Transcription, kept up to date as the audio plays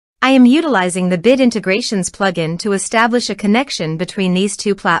I am utilizing the Bit Integrations plugin to establish a connection between these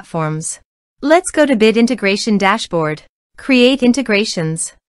two platforms. Let's go to Bit Integration Dashboard. Create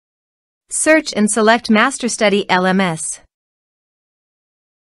integrations. Search and select MasterStudy LMS.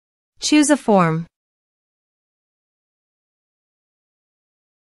 Choose a form.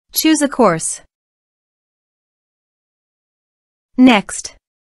 Choose a course. Next.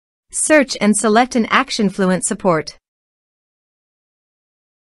 Search and select an action Fluent Support.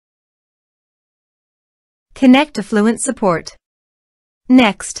 Connect to Fluent Support.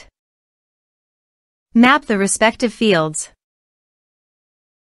 Next. Map the respective fields.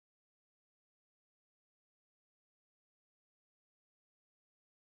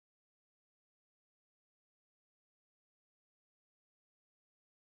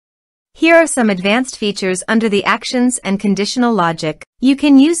 Here are some advanced features under the actions and conditional logic. You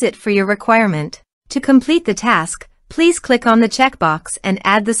can use it for your requirement. To complete the task, please click on the checkbox and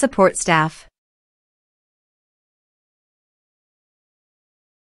add the support staff.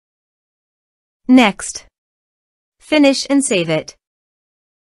 Next. Finish and save it.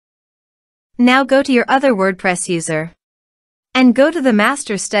 Now go to your other WordPress user and go to the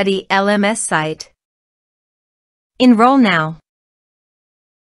MasterStudy LMS site. Enroll now.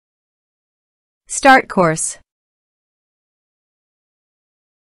 Start course.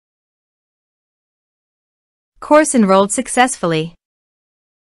 Course enrolled successfully.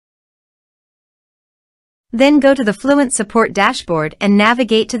 Then go to the Fluent Support dashboard and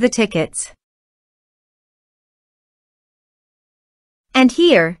navigate to the tickets. And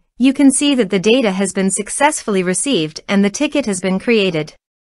here, you can see that the data has been successfully received and the ticket has been created.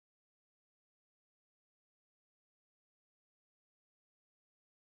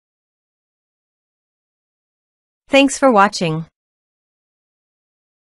 Thanks for watching.